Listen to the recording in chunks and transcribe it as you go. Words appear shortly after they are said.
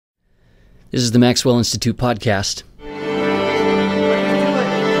This is the Maxwell Institute podcast.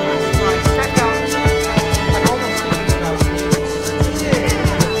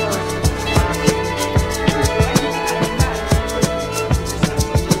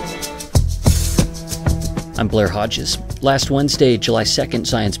 I'm Blair Hodges. Last Wednesday, July 2nd,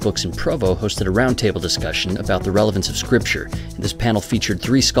 Science Books in Provo hosted a roundtable discussion about the relevance of Scripture. And this panel featured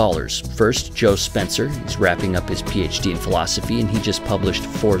three scholars. First, Joe Spencer. He's wrapping up his PhD in philosophy, and he just published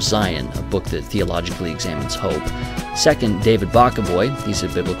For Zion, a book that theologically examines hope. Second, David Bokovoy. He's a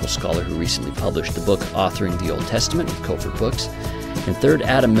biblical scholar who recently published the book Authoring the Old Testament with Cofer Books. And third,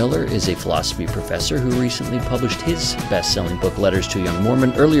 Adam Miller is a philosophy professor who recently published his best-selling book, Letters to a Young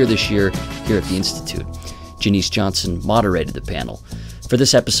Mormon, earlier this year here at the Institute. Janiece Johnson moderated the panel. For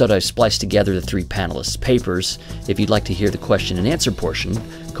this episode, I've spliced together the three panelists' papers. If you'd like to hear the question and answer portion,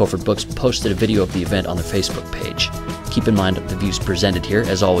 Cofer Books posted a video of the event on their Facebook page. Keep in mind that the views presented here,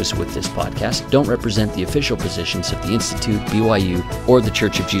 as always with this podcast, don't represent the official positions of the Institute, BYU, or the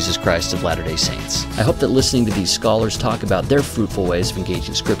Church of Jesus Christ of Latter-day Saints. I hope that listening to these scholars talk about their fruitful ways of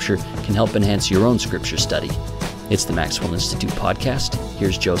engaging Scripture can help enhance your own Scripture study. It's the Maxwell Institute podcast.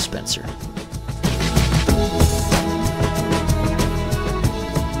 Here's Joe Spencer.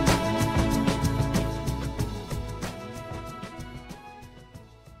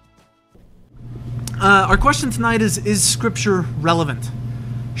 Our question tonight is Scripture relevant?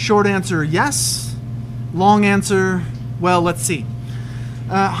 Short answer, yes. Long answer, well, let's see.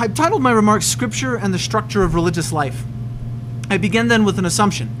 I've titled my remarks, Scripture and the Structure of Religious Life. I begin then with an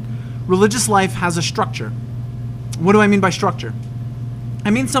assumption. Religious life has a structure. What do I mean by structure? I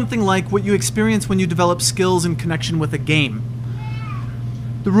mean something like what you experience when you develop skills in connection with a game.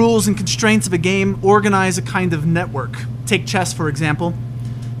 The rules and constraints of a game organize a kind of network. Take chess, for example.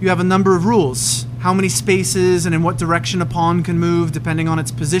 You have a number of rules. How many spaces and in what direction a pawn can move, depending on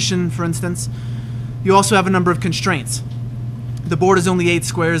its position, for instance. You also have a number of constraints. The board is only 8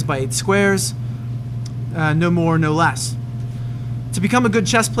 squares by 8 squares, no more, no less. To become a good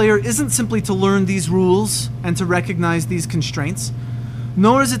chess player isn't simply to learn these rules and to recognize these constraints,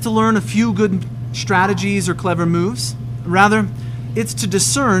 nor is it to learn a few good strategies or clever moves. Rather, it's to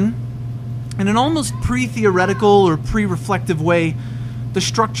discern, in an almost pre-theoretical or pre-reflective way, the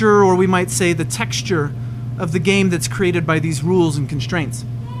structure, or we might say the texture, of the game that's created by these rules and constraints.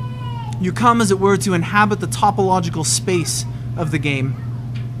 You come, as it were, to inhabit the topological space of the game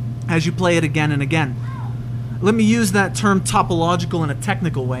as you play it again and again. Let me use that term topological in a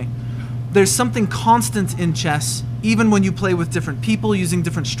technical way. There's something constant in chess, even when you play with different people using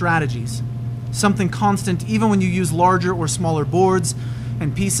different strategies. Something constant even when you use larger or smaller boards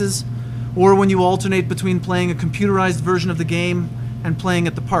and pieces, or when you alternate between playing a computerized version of the game and playing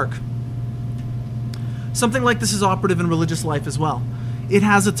at the park. Something like this is operative in religious life as well. It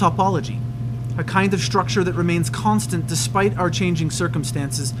has a topology, a kind of structure that remains constant despite our changing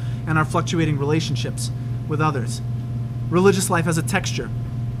circumstances and our fluctuating relationships with others. Religious life has a texture.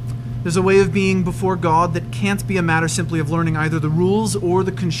 There's a way of being before God that can't be a matter simply of learning either the rules or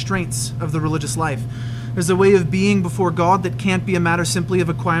the constraints of the religious life. There's a way of being before God that can't be a matter simply of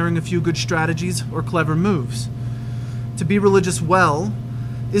acquiring a few good strategies or clever moves. To be religious well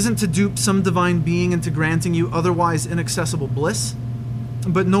isn't to dupe some divine being into granting you otherwise inaccessible bliss,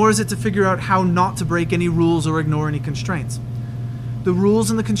 but nor is it to figure out how not to break any rules or ignore any constraints. The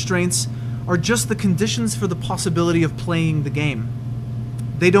rules and the constraints are just the conditions for the possibility of playing the game.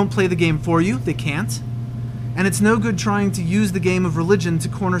 They don't play the game for you, they can't, and it's no good trying to use the game of religion to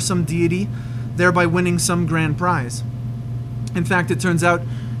corner some deity, thereby winning some grand prize. In fact, it turns out,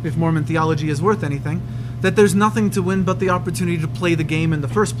 if Mormon theology is worth anything, that there's nothing to win but the opportunity to play the game in the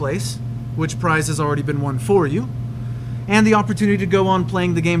first place, which prize has already been won for you, and the opportunity to go on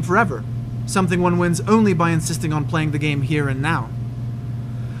playing the game forever, something one wins only by insisting on playing the game here and now.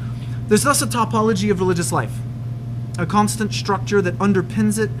 There's thus a topology of religious life, a constant structure that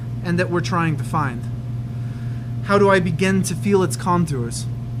underpins it and that we're trying to find. How do I begin to feel its contours?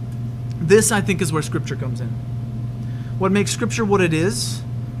 This, I think, is where Scripture comes in. What makes Scripture what it is,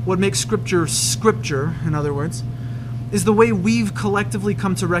 what makes Scripture Scripture, in other words, is the way we've collectively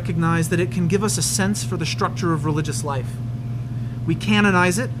come to recognize that it can give us a sense for the structure of religious life. We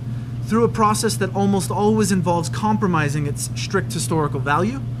canonize it through a process that almost always involves compromising its strict historical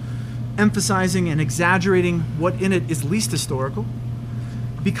value, emphasizing and exaggerating what in it is least historical,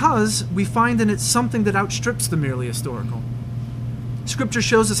 because we find in it something that outstrips the merely historical. Scripture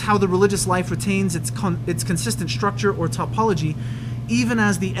shows us how the religious life retains its consistent structure or topology even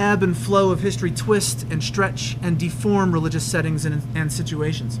as the ebb and flow of history twist and stretch and deform religious settings and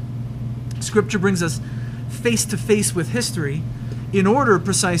situations. Scripture brings us face to face with history in order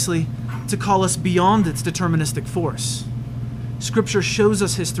precisely to call us beyond its deterministic force. Scripture shows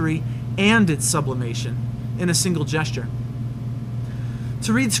us history and its sublimation in a single gesture.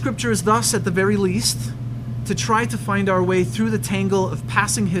 To read Scripture is thus, at the very least, to try to find our way through the tangle of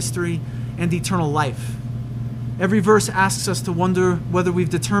passing history and eternal life. Every verse asks us to wonder whether we've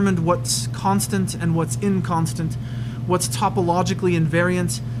determined what's constant and what's inconstant, what's topologically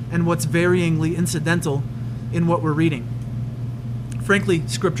invariant and what's varyingly incidental in what we're reading. Frankly,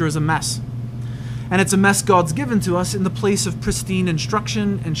 Scripture is a mess. And it's a mess God's given to us in the place of pristine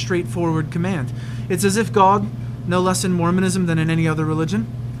instruction and straightforward command. It's as if God, no less in Mormonism than in any other religion,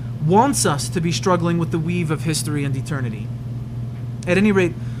 wants us to be struggling with the weave of history and eternity. At any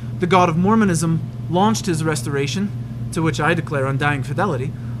rate, the God of Mormonism launched his restoration, to which I declare undying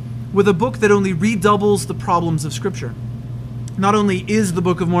fidelity, with a book that only redoubles the problems of Scripture. Not only is the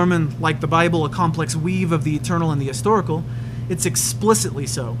Book of Mormon, like the Bible, a complex weave of the eternal and the historical, it's explicitly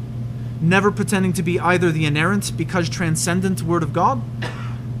so, never pretending to be either the inerrant because transcendent Word of God,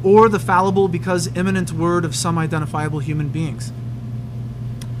 or the fallible because immanent word of some identifiable human beings.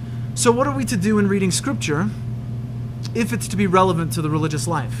 So what are we to do in reading Scripture if it's to be relevant to the religious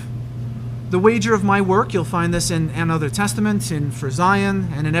life? The wager of my work, you'll find this in Another Testament, in For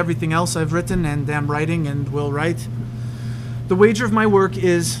Zion, and in everything else I've written and am writing and will write. The wager of my work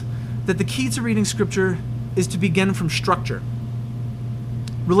is that the key to reading Scripture is to begin from structure.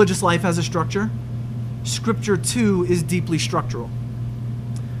 Religious life has a structure. Scripture, too, is deeply structural.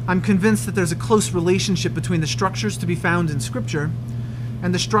 I'm convinced that there's a close relationship between the structures to be found in Scripture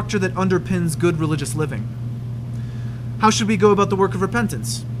and the structure that underpins good religious living. How should we go about the work of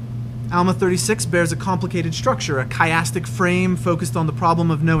repentance? Alma 36 bears a complicated structure, a chiastic frame focused on the problem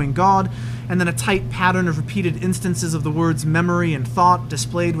of knowing God, and then a tight pattern of repeated instances of the words memory and thought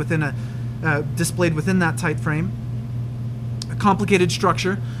displayed within that tight frame. A complicated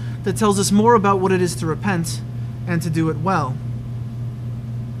structure that tells us more about what it is to repent and to do it well.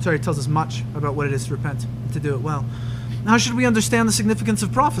 It tells us much about what it is to repent and to do it well. How should we understand the significance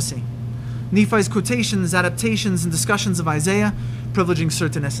of prophecy? Nephi's quotations, adaptations, and discussions of Isaiah, privileging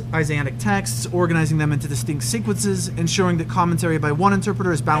certain Isaianic texts, organizing them into distinct sequences, ensuring that commentary by one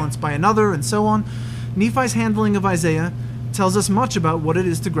interpreter is balanced by another, and so on. Nephi's handling of Isaiah tells us much about what it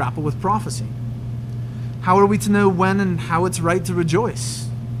is to grapple with prophecy. How are we to know when and how it's right to rejoice?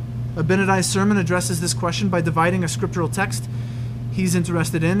 Abinadi's sermon addresses this question by dividing a scriptural text he's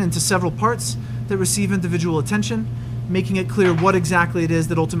interested in into several parts that receive individual attention, making it clear what exactly it is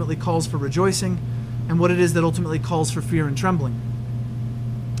that ultimately calls for rejoicing and what it is that ultimately calls for fear and trembling.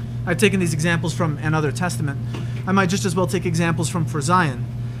 I've taken these examples from Another Testament. I might just as well take examples from For Zion.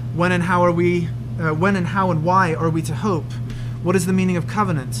 When and how and why are we to hope? What is the meaning of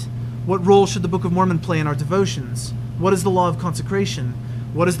covenant? What role should the Book of Mormon play in our devotions? What is the law of consecration?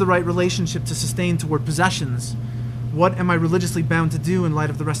 What is the right relationship to sustain toward possessions? What am I religiously bound to do in light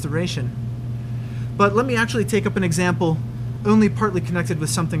of the restoration? But let me actually take up an example only partly connected with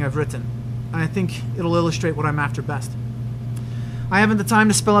something I've written. I think it'll illustrate what I'm after best. I haven't the time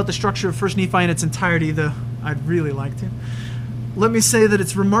to spell out the structure of 1 Nephi in its entirety, though I'd really like to. Let me say that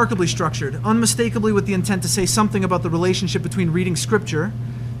it's remarkably structured, unmistakably with the intent to say something about the relationship between reading Scripture,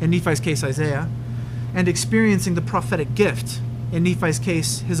 in Nephi's case Isaiah, and experiencing the prophetic gift, in Nephi's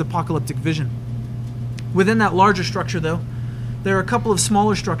case his apocalyptic vision. Within that larger structure, though, there are a couple of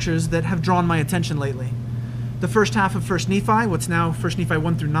smaller structures that have drawn my attention lately. The first half of 1 Nephi, what's now 1 Nephi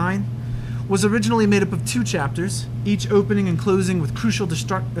 1 through 9, was originally made up of 2 chapters, each opening and closing with crucial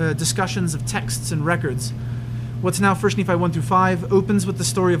discussions of texts and records. What's now 1 Nephi 1 through 5 opens with the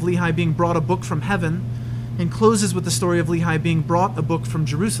story of Lehi being brought a book from heaven and closes with the story of Lehi being brought a book from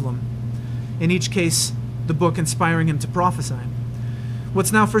Jerusalem. In each case, the book inspiring him to prophesy.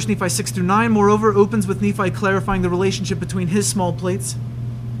 What's now 1 Nephi 6 through 9, moreover, opens with Nephi clarifying the relationship between his small plates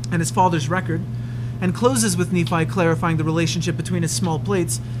and his father's record, and closes with Nephi clarifying the relationship between his small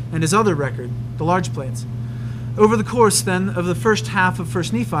plates and his other record, the large plates. Over the course, then, of the first half of 1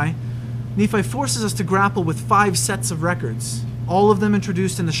 Nephi, Nephi forces us to grapple with 5 sets of records, all of them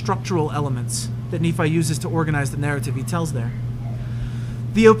introduced in the structural elements that Nephi uses to organize the narrative he tells there.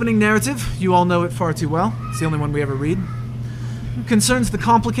 The opening narrative, you all know it far too well, it's the only one we ever read, concerns the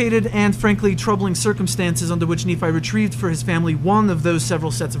complicated and frankly troubling circumstances under which Nephi retrieved for his family one of those several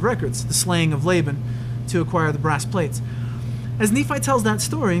sets of records, the slaying of Laban, to acquire the brass plates. As Nephi tells that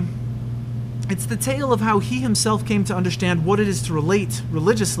story, it's the tale of how he himself came to understand what it is to relate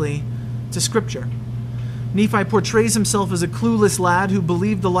religiously to Scripture. Nephi portrays himself as a clueless lad who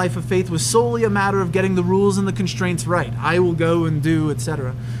believed the life of faith was solely a matter of getting the rules and the constraints right. I will go and do,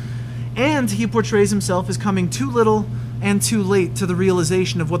 etc. And he portrays himself as coming too little, and too late to the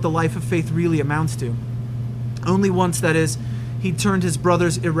realization of what the life of faith really amounts to. Only once, that is, he turned his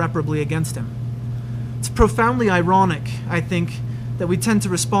brothers irreparably against him. It's profoundly ironic, I think, that we tend to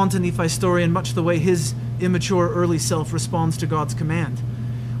respond to Nephi's story in much the way his immature early self responds to God's command.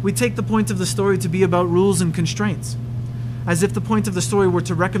 We take the point of the story to be about rules and constraints, as if the point of the story were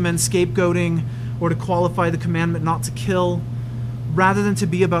to recommend scapegoating or to qualify the commandment not to kill, rather than to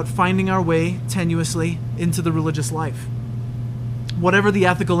be about finding our way, tenuously, into the religious life. Whatever the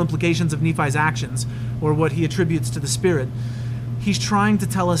ethical implications of Nephi's actions, or what he attributes to the Spirit, he's trying to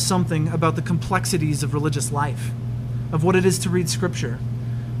tell us something about the complexities of religious life, of what it is to read Scripture,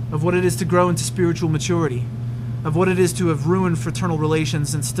 of what it is to grow into spiritual maturity, of what it is to have ruined fraternal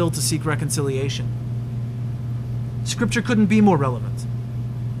relations and still to seek reconciliation. Scripture couldn't be more relevant.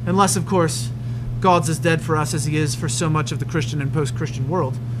 Unless, of course, God's as dead for us as he is for so much of the Christian and post-Christian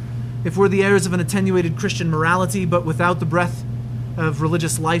world. If we're the heirs of an attenuated Christian morality but without the breath of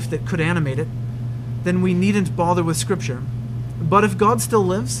religious life that could animate it, then we needn't bother with Scripture. But if God still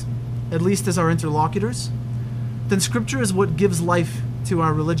lives, at least as our interlocutors, then Scripture is what gives life to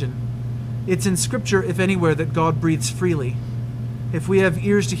our religion. It's in Scripture, if anywhere, that God breathes freely. If we have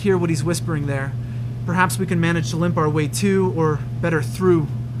ears to hear what he's whispering there, perhaps we can manage to limp our way to, or better through,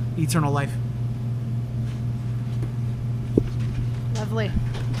 eternal life. Lovely.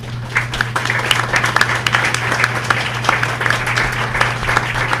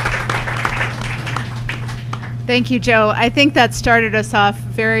 Thank you, Joe. I think that started us off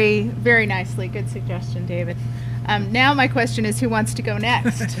very, very nicely. Good suggestion, David. Now my question is, who wants to go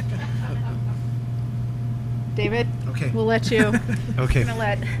next? David? Okay. We'll let you. Okay. I'm going to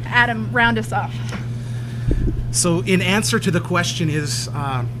let Adam round us off. So in answer to the question, is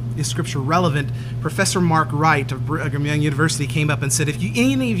Scripture relevant, Professor Mark Wright of Brigham Young University came up and said, if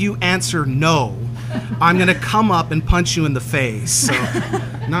any of you answer no, I'm going to come up and punch you in the face. So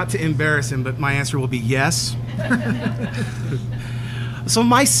not to embarrass him, but my answer will be yes. So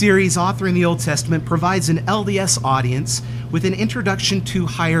my series, Authoring the Old Testament, provides an LDS audience with an introduction to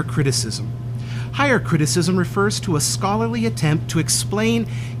higher criticism. Higher criticism refers to a scholarly attempt to explain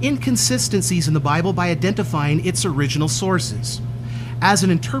inconsistencies in the Bible by identifying its original sources. As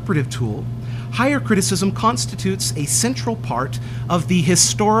an interpretive tool, higher criticism constitutes a central part of the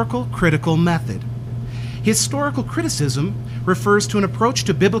historical critical method. Historical criticism refers to an approach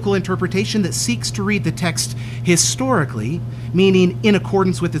to biblical interpretation that seeks to read the text historically, meaning in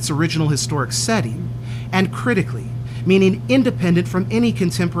accordance with its original historic setting, and critically, meaning independent from any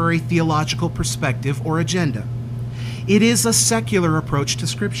contemporary theological perspective or agenda. It is a secular approach to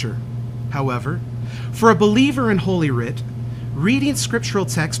Scripture. However, for a believer in Holy Writ, reading scriptural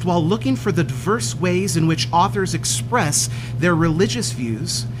text while looking for the diverse ways in which authors express their religious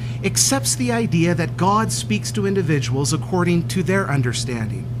views accepts the idea that God speaks to individuals according to their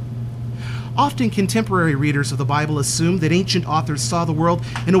understanding. Often contemporary readers of the Bible assume that ancient authors saw the world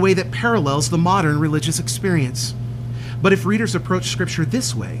in a way that parallels the modern religious experience. But if readers approach Scripture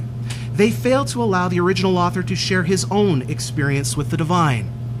this way, they fail to allow the original author to share his own experience with the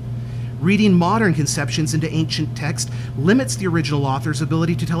divine. Reading modern conceptions into ancient text limits the original author's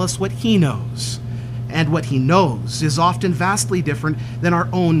ability to tell us what he knows. And what he knows is often vastly different than our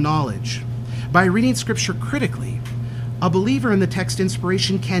own knowledge. By reading Scripture critically, a believer in the text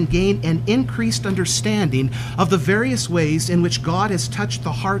inspiration can gain an increased understanding of the various ways in which God has touched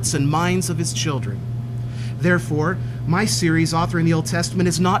the hearts and minds of his children. Therefore, my series, Authoring the Old Testament,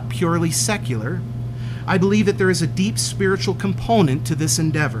 is not purely secular. I believe that there is a deep spiritual component to this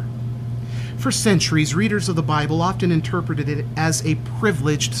endeavor. For centuries, readers of the Bible often interpreted it as a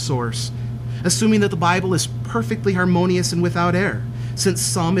privileged source, assuming that the Bible is perfectly harmonious and without error, since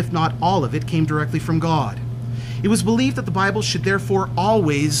some, if not all of it, came directly from God. It was believed that the Bible should therefore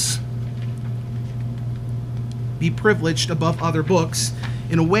always be privileged above other books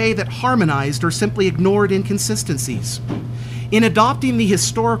in a way that harmonized or simply ignored inconsistencies. In adopting the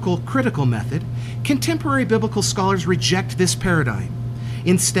historical critical method, contemporary biblical scholars reject this paradigm.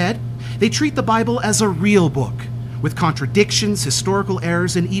 Instead, they treat the Bible as a real book, with contradictions, historical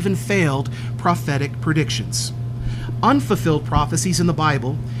errors, and even failed prophetic predictions. Unfulfilled prophecies in the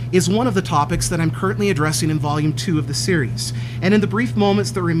Bible is one of the topics that I'm currently addressing in Volume 2 of the series. And in the brief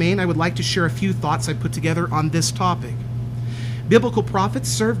moments that remain, I would like to share a few thoughts I put together on this topic. Biblical prophets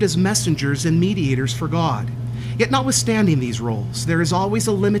served as messengers and mediators for God. Yet notwithstanding these roles, there is always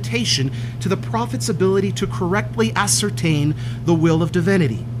a limitation to the prophet's ability to correctly ascertain the will of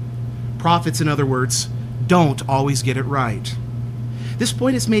divinity. Prophets, in other words, don't always get it right. This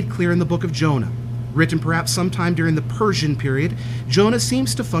point is made clear in the book of Jonah. Written perhaps sometime during the Persian period, Jonah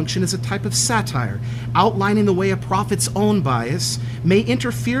seems to function as a type of satire, outlining the way a prophet's own bias may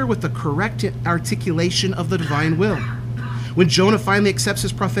interfere with the correct articulation of the divine will. When Jonah finally accepts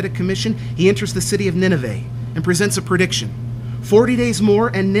his prophetic commission, he enters the city of Nineveh and presents a prediction. 40 days more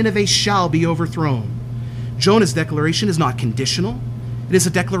and Nineveh shall be overthrown. Jonah's declaration is not conditional. It is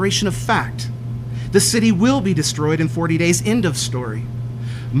a declaration of fact. The city will be destroyed in 40 days, end of story.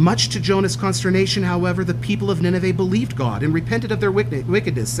 Much to Jonah's consternation, however, the people of Nineveh believed God and repented of their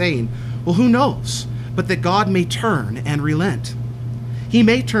wickedness, saying, well, who knows, but that God may turn and relent. He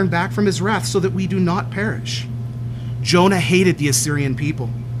may turn back from his wrath so that we do not perish. Jonah hated the Assyrian people.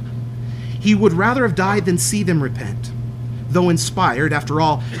 He would rather have died than see them repent. Though inspired, after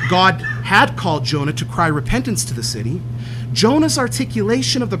all, God had called Jonah to cry repentance to the city, Jonah's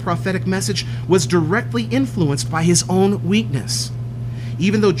articulation of the prophetic message was directly influenced by his own weakness.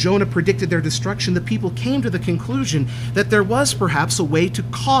 Even though Jonah predicted their destruction, the people came to the conclusion that there was perhaps a way to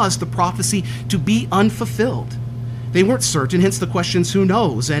cause the prophecy to be unfulfilled. They weren't certain, hence the questions, who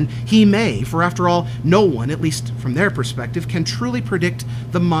knows, and he may, for after all, no one, at least from their perspective, can truly predict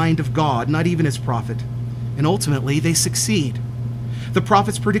the mind of God, not even his prophet. And ultimately, they succeed. The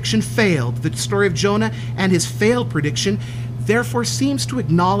prophet's prediction failed. The story of Jonah and his failed prediction therefore seems to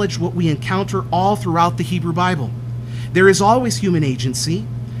acknowledge what we encounter all throughout the Hebrew Bible. There is always human agency,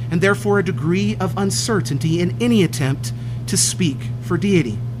 and therefore a degree of uncertainty in any attempt to speak for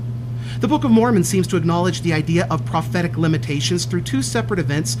deity. The Book of Mormon seems to acknowledge the idea of prophetic limitations through two separate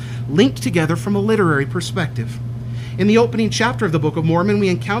events linked together from a literary perspective. In the opening chapter of the Book of Mormon, we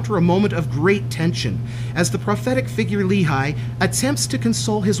encounter a moment of great tension as the prophetic figure Lehi attempts to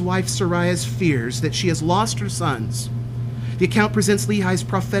console his wife Sariah's fears that she has lost her sons. The account presents Lehi's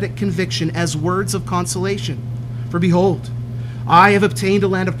prophetic conviction as words of consolation. For behold, I have obtained a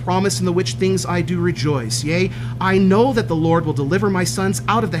land of promise in the which things I do rejoice. Yea, I know that the Lord will deliver my sons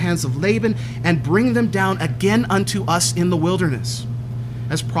out of the hands of Laban and bring them down again unto us in the wilderness.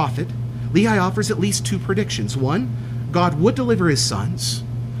 As prophet, Lehi offers at least two predictions. One, God would deliver his sons.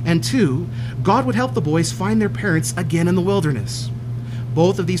 And two, God would help the boys find their parents again in the wilderness.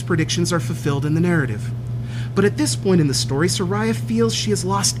 Both of these predictions are fulfilled in the narrative. But at this point in the story, Sariah feels she has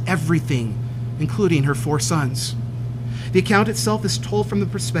lost everything, including her 4 sons. The account itself is told from the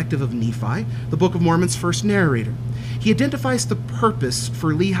perspective of Nephi, the Book of Mormon's first narrator. He identifies the purpose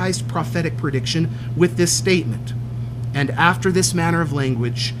for Lehi's prophetic prediction with this statement, "And after this manner of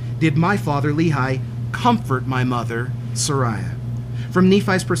language did my father Lehi comfort my mother Sariah." From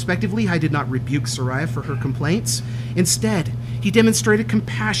Nephi's perspective, Lehi did not rebuke Sariah for her complaints. Instead, he demonstrated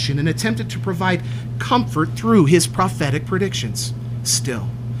compassion and attempted to provide comfort through his prophetic predictions. Still,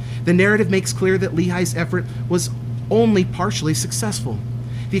 the narrative makes clear that Lehi's effort was only partially successful.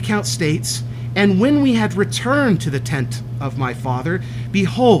 The account states, "And when we had returned to the tent of my father,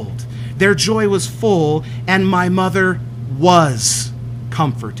 behold, their joy was full, and my mother was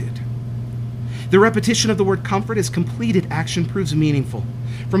comforted." The repetition of the word comfort as completed action proves meaningful.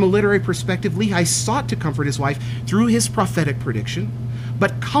 From a literary perspective, Lehi sought to comfort his wife through his prophetic prediction,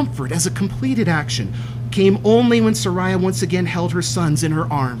 but comfort as a completed action came only when Sariah once again held her sons in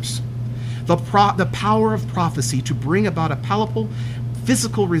her arms. The power of prophecy to bring about a palpable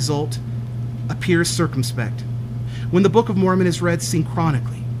physical result appears circumspect. When the Book of Mormon is read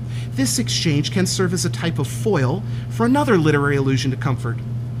synchronically, this exchange can serve as a type of foil for another literary allusion to comfort.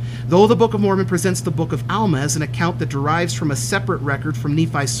 Though the Book of Mormon presents the Book of Alma as an account that derives from a separate record from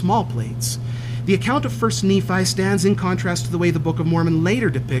Nephi's small plates, the account of 1 Nephi stands in contrast to the way the Book of Mormon later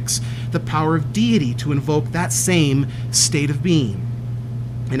depicts the power of deity to invoke that same state of being.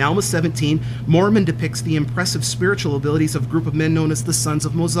 In Alma 17, Mormon depicts the impressive spiritual abilities of a group of men known as the Sons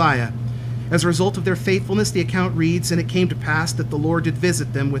of Mosiah. As a result of their faithfulness, the account reads, "And it came to pass that the Lord did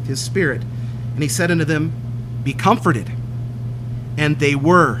visit them with his Spirit. And he said unto them, Be comforted. And they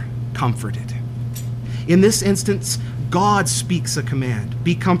were comforted." In this instance, God speaks a command,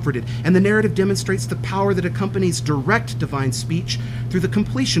 "Be comforted," and the narrative demonstrates the power that accompanies direct divine speech through the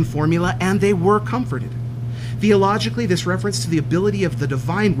completion formula, "And they were comforted." Theologically, this reference to the ability of the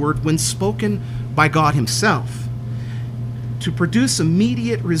divine word when spoken by God himself to produce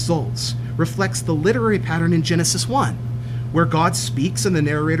immediate results reflects the literary pattern in Genesis 1, where God speaks and the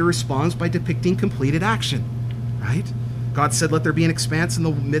narrator responds by depicting completed action, right? God said, "Let there be an expanse in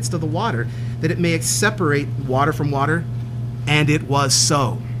the midst of the water, that it may separate water from water," and it was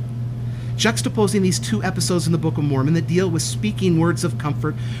so. Juxtaposing these two episodes in the Book of Mormon that deal with speaking words of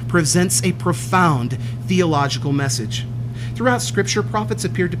comfort presents a profound theological message. Throughout Scripture, prophets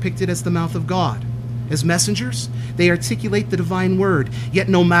appear depicted as the mouth of God, As messengers, they articulate the divine word, yet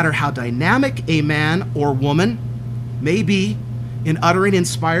no matter how dynamic a man or woman may be in uttering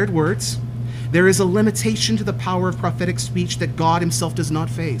inspired words, there is a limitation to the power of prophetic speech that God himself does not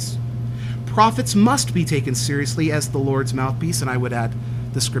face. Prophets must be taken seriously as the Lord's mouthpiece, and I would add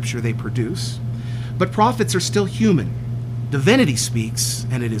the scripture they produce. But prophets are still human. Divinity speaks,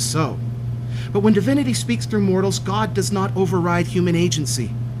 and it is so. But when divinity speaks through mortals, God does not override human agency.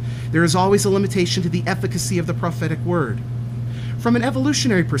 There is always a limitation to the efficacy of the prophetic word. From an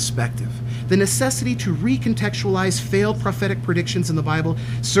evolutionary perspective, the necessity to recontextualize failed prophetic predictions in the Bible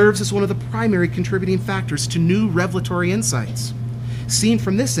serves as one of the primary contributing factors to new revelatory insights. Seen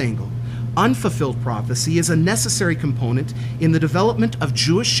from this angle, unfulfilled prophecy is a necessary component in the development of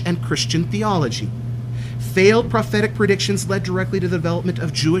Jewish and Christian theology. Failed prophetic predictions led directly to the development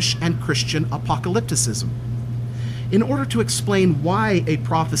of Jewish and Christian apocalypticism. In order to explain why a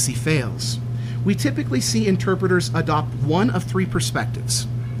prophecy fails, we typically see interpreters adopt one of three perspectives.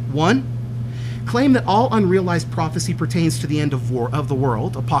 One, claim that all unrealized prophecy pertains to the end of the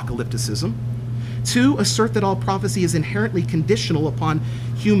world, apocalypticism. Two, assert that all prophecy is inherently conditional upon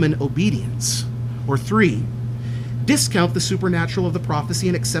human obedience. Or three, discount the supernatural of the prophecy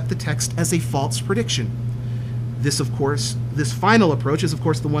and accept the text as a false prediction. This final approach is, of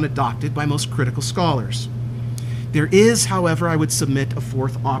course, the one adopted by most critical scholars. There is, however, I would submit a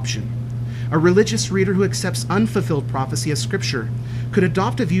fourth option. A religious reader who accepts unfulfilled prophecy as scripture could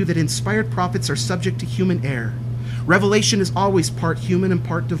adopt a view that inspired prophets are subject to human error. Revelation is always part human and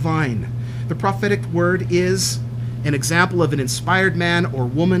part divine. The prophetic word is an example of an inspired man or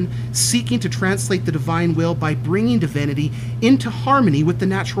woman seeking to translate the divine will by bringing divinity into harmony with the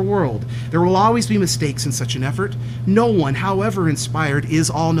natural world. There will always be mistakes in such an effort. No one, however inspired, is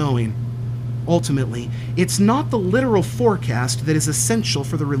all-knowing. Ultimately, it's not the literal forecast that is essential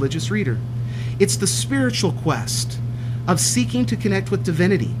for the religious reader. It's the spiritual quest of seeking to connect with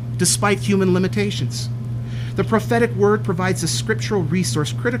divinity, despite human limitations. The prophetic word provides a scriptural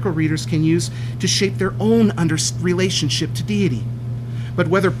resource critical readers can use to shape their own relationship to deity. But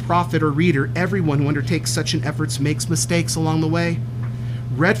whether prophet or reader, everyone who undertakes such an effort makes mistakes along the way.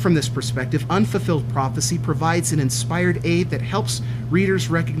 Read from this perspective, unfulfilled prophecy provides an inspired aid that helps readers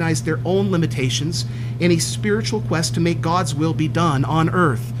recognize their own limitations in a spiritual quest to make God's will be done on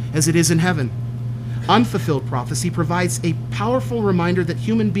earth as it is in heaven. Unfulfilled prophecy provides a powerful reminder that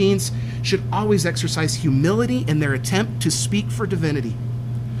human beings should always exercise humility in their attempt to speak for divinity.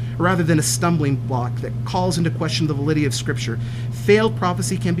 Rather than a stumbling block that calls into question the validity of Scripture, failed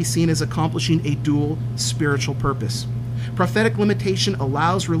prophecy can be seen as accomplishing a dual spiritual purpose. Prophetic limitation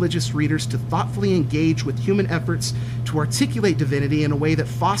allows religious readers to thoughtfully engage with human efforts to articulate divinity in a way that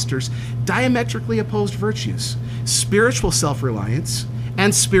fosters diametrically opposed virtues, spiritual self-reliance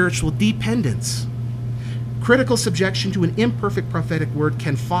and spiritual dependence. Critical subjection to an imperfect prophetic word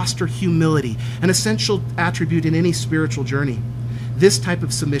can foster humility, an essential attribute in any spiritual journey. This type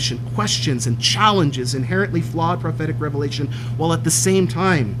of submission questions and challenges inherently flawed prophetic revelation, while at the same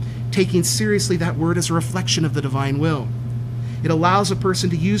time taking seriously that word as a reflection of the divine will. It allows a person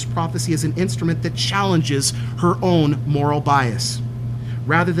to use prophecy as an instrument that challenges her own moral bias.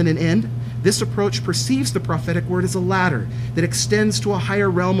 Rather than an end, this approach perceives the prophetic word as a ladder that extends to a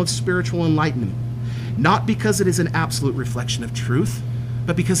higher realm of spiritual enlightenment, not because it is an absolute reflection of truth,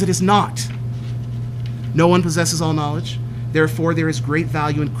 but because it is not. No one possesses all knowledge. Therefore, there is great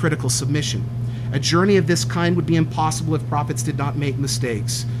value in critical submission. A journey of this kind would be impossible if prophets did not make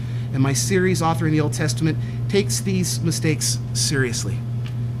mistakes. And my series, Authoring the Old Testament, takes these mistakes seriously.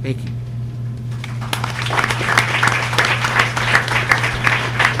 Thank you.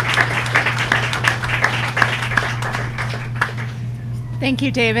 Thank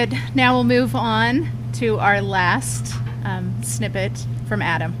you, David. Now we'll move on to our last snippet from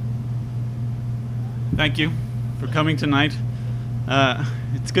Adam. Thank you for coming tonight.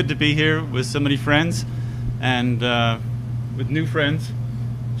 It's good to be here with so many friends and with new friends.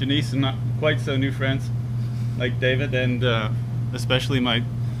 Janiece and not quite so new friends like David, and especially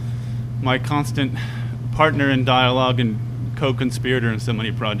my constant partner in dialogue and co-conspirator in so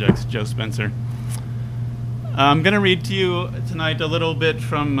many projects, Joe Spencer. I'm going to read to you tonight a little bit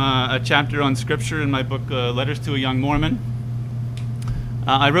from a chapter on Scripture in my book, Letters to a Young Mormon.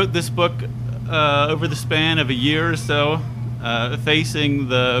 I wrote this book over the span of a year or so, facing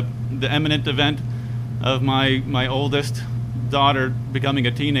the imminent event of my oldest daughter becoming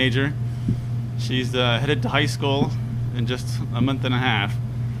a teenager. She's headed to high school in just a month and a half.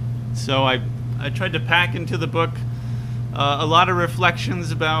 So I tried to pack into the book a lot of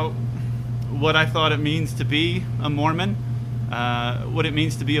reflections about what I thought it means to be a Mormon, what it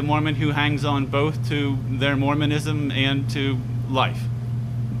means to be a Mormon who hangs on both to their Mormonism and to life,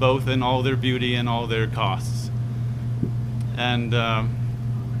 both in all their beauty and all their costs. And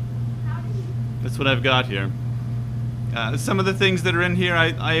that's what I've got here. Some of the things that are in here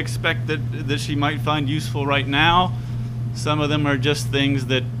I expect that she might find useful right now. Some of them are just things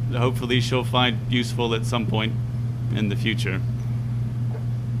that hopefully she'll find useful at some point in the future.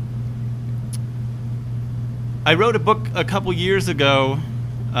 I wrote a book a couple years ago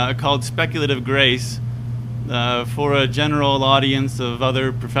called Speculative Grace for a general audience of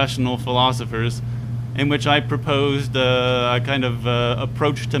other professional philosophers, in which I proposed a kind of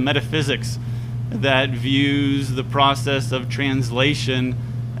approach to metaphysics that views the process of translation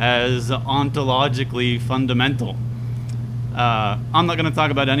as ontologically fundamental. I'm not going to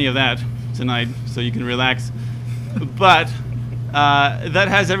talk about any of that tonight, so you can relax. But that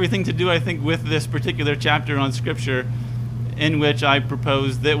has everything to do, I think, with this particular chapter on Scripture, in which I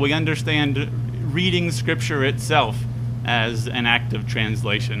propose that we understand reading Scripture itself as an act of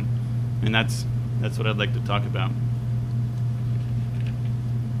translation. And that's what I'd like to talk about.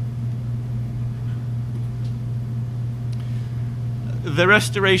 The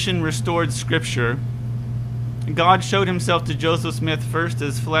Restoration restored Scripture. God showed himself to Joseph Smith first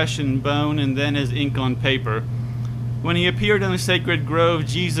as flesh and bone and then as ink on paper. When he appeared in the sacred grove,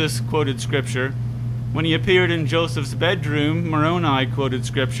 Jesus quoted Scripture. When he appeared in Joseph's bedroom, Moroni quoted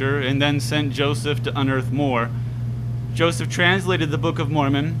Scripture and then sent Joseph to unearth more. Joseph translated the Book of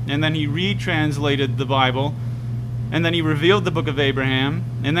Mormon, and then he retranslated the Bible, and then he revealed the Book of Abraham,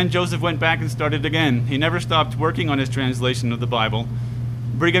 and then Joseph went back and started again. He never stopped working on his translation of the Bible.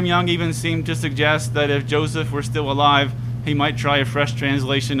 Brigham Young even seemed to suggest that if Joseph were still alive, he might try a fresh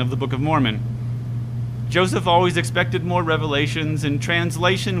translation of the Book of Mormon. Joseph always expected more revelations, and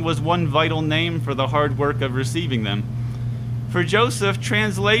translation was one vital name for the hard work of receiving them. For Joseph,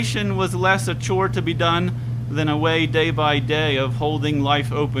 translation was less a chore to be done than a way day by day of holding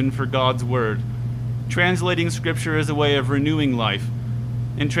life open for God's Word. Translating Scripture is a way of renewing life.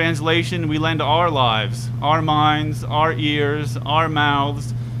 In translation, we lend our lives, our minds, our ears, our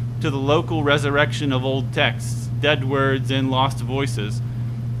mouths to the local resurrection of old texts, dead words, and lost voices.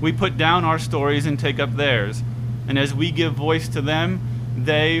 We put down our stories and take up theirs, and as we give voice to them,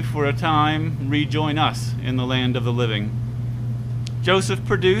 they, for a time, rejoin us in the land of the living. Joseph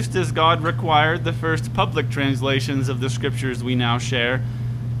produced, as God required, the first public translations of the Scriptures we now share,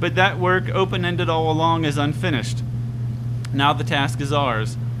 but that work, open-ended all along, is unfinished. Now the task is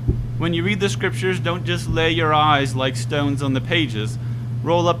ours. When you read the Scriptures, don't just lay your eyes like stones on the pages.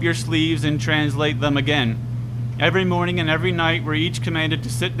 Roll up your sleeves and translate them again. Every morning and every night we're each commanded to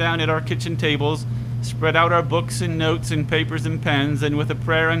sit down at our kitchen tables, spread out our books and notes and papers and pens, and with a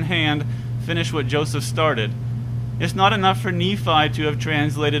prayer in hand, finish what Joseph started. It's not enough for Nephi to have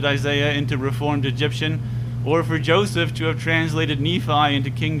translated Isaiah into Reformed Egyptian, or for Joseph to have translated Nephi into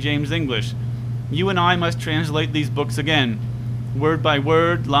King James English. You and I must translate these books again, word by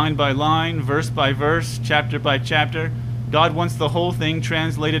word, line by line, verse by verse, chapter by chapter. God wants the whole thing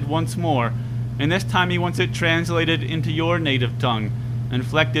translated once more, and this time he wants it translated into your native tongue,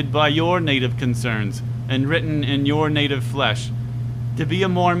 inflected by your native concerns, and written in your native flesh. To be a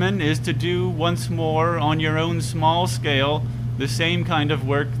Mormon is to do once more, on your own small scale, the same kind of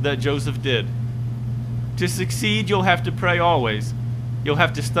work that Joseph did. To succeed, you'll have to pray always. You'll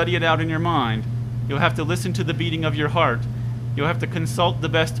have to study it out in your mind. You'll have to listen to the beating of your heart. You'll have to consult the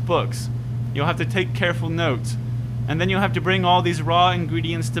best books. You'll have to take careful notes. And then you'll have to bring all these raw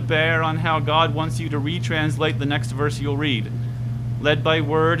ingredients to bear on how God wants you to retranslate the next verse you'll read. Led by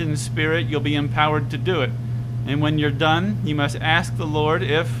word and spirit, you'll be empowered to do it. And when you're done, you must ask the Lord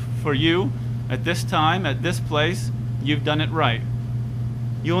if, for you, at this time, at this place, you've done it right.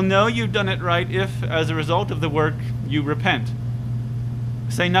 You'll know you've done it right if, as a result of the work, you repent.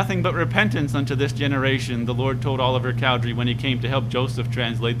 Say nothing but repentance unto this generation, the Lord told Oliver Cowdery when he came to help Joseph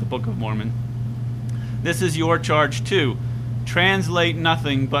translate the Book of Mormon. This is your charge too. Translate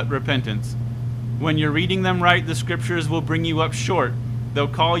nothing but repentance. When you're reading them right, the Scriptures will bring you up short. They'll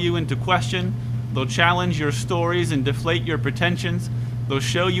call you into question. They'll challenge your stories and deflate your pretensions. They'll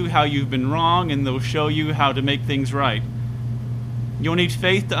show you how you've been wrong, and they'll show you how to make things right. You'll need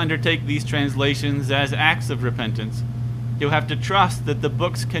faith to undertake these translations as acts of repentance. You'll have to trust that the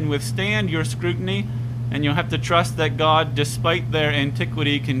books can withstand your scrutiny, and you'll have to trust that God, despite their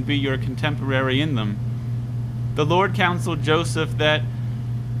antiquity, can be your contemporary in them. The Lord counseled Joseph that,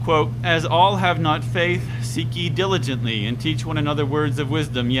 quote, "As all have not faith, seek ye diligently, and teach one another words of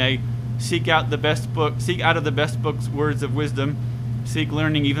wisdom. Yea, seek out of the best books words of wisdom. Seek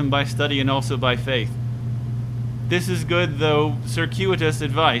learning even by study and also by faith." This is good, though circuitous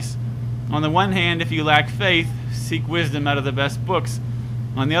advice. On the one hand, if you lack faith, seek wisdom out of the best books.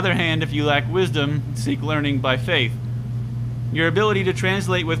 On the other hand, if you lack wisdom, seek learning by faith. Your ability to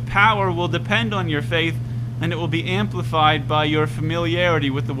translate with power will depend on your faith, and it will be amplified by your familiarity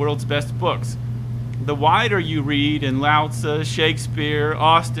with the world's best books. The wider you read in Lao Tzu, Shakespeare,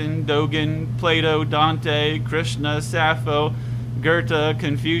 Austen, Dogen, Plato, Dante, Krishna, Sappho, Goethe,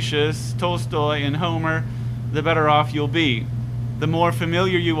 Confucius, Tolstoy, and Homer, the better off you'll be. The more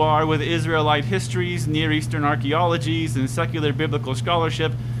familiar you are with Israelite histories, Near Eastern archaeologies, and secular biblical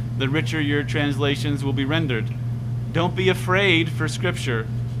scholarship, the richer your translations will be rendered. Don't be afraid for Scripture,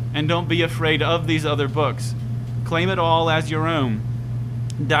 and don't be afraid of these other books. Claim it all as your own.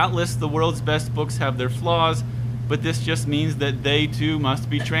 Doubtless, the world's best books have their flaws, but this just means that they too must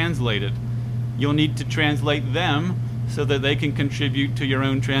be translated. You'll need to translate them so that they can contribute to your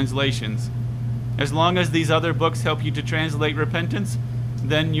own translations. As long as these other books help you to translate repentance,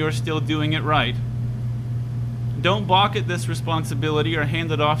 then you're still doing it right. Don't balk at this responsibility or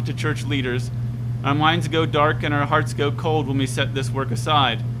hand it off to church leaders. Our minds go dark and our hearts go cold when we set this work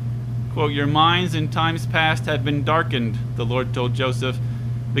aside. Quote, "Your minds in times past have been darkened," the Lord told Joseph,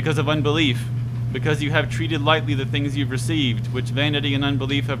 "because of unbelief, because you have treated lightly the things you've received, which vanity and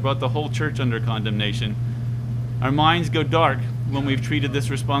unbelief have brought the whole church under condemnation." Our minds go dark when we've treated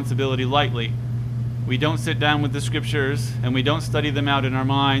this responsibility lightly. We don't sit down with the Scriptures, and we don't study them out in our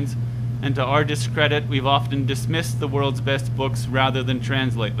minds, and to our discredit, we've often dismissed the world's best books rather than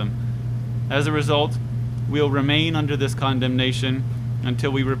translate them. As a result, we'll remain under this condemnation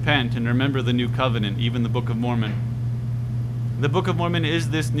until we repent and remember the New Covenant, even the Book of Mormon. The Book of Mormon is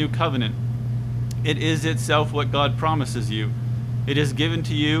this New Covenant. It is itself what God promises you. It is given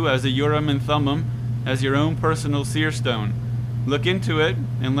to you as a Urim and Thummim, as your own personal seer stone. Look into it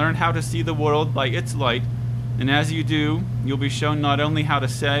and learn how to see the world by its light, and as you do, you'll be shown not only how to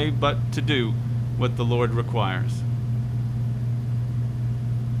say, but to do what the Lord requires.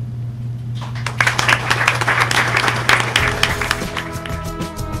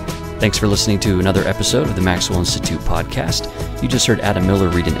 Thanks for listening to another episode of the Maxwell Institute podcast. You just heard Adam Miller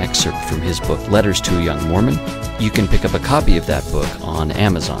read an excerpt from his book, Letters to a Young Mormon. You can pick up a copy of that book on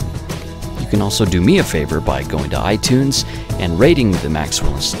Amazon. You can also do me a favor by going to iTunes and rating the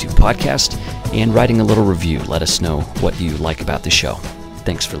Maxwell Institute podcast and writing a little review. Let us know what you like about the show.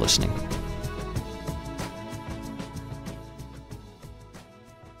 Thanks for listening.